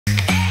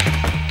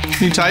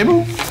New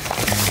table?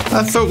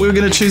 I thought we were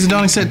going to choose a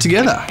dining set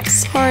together.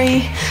 Sorry,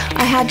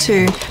 I had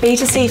to.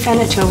 B2C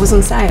Furniture was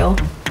on sale.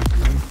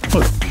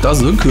 Well, it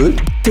does look good.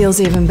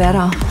 Feels even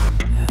better.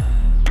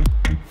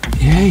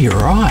 Yeah, you're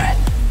right.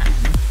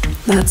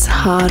 That's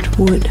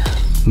hardwood.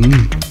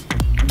 I'm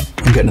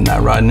getting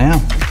that right now.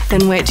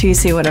 Then wait till you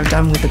see what I've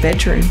done with the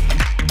bedroom.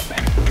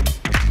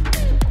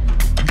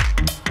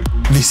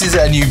 This is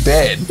our new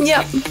bed.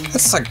 Yep.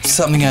 That's like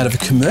something out of a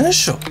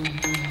commercial.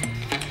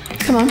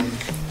 Come on,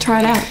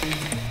 try it out.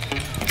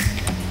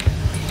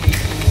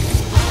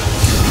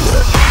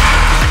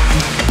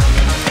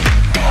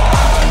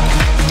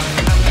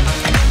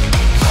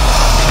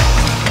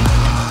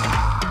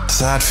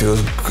 That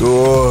feels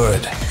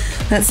good.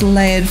 That's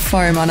layered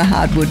foam on a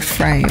hardwood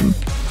frame.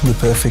 The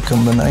perfect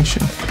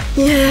combination.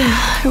 Yeah,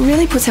 it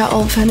really puts our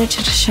old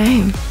furniture to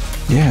shame.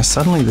 Yeah,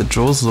 suddenly the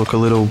drawers look a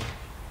little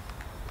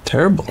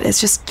terrible. It's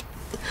just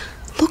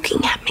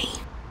looking at me.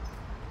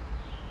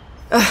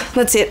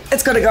 That's it.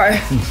 It's got to go.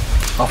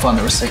 I'll find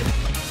the receipt.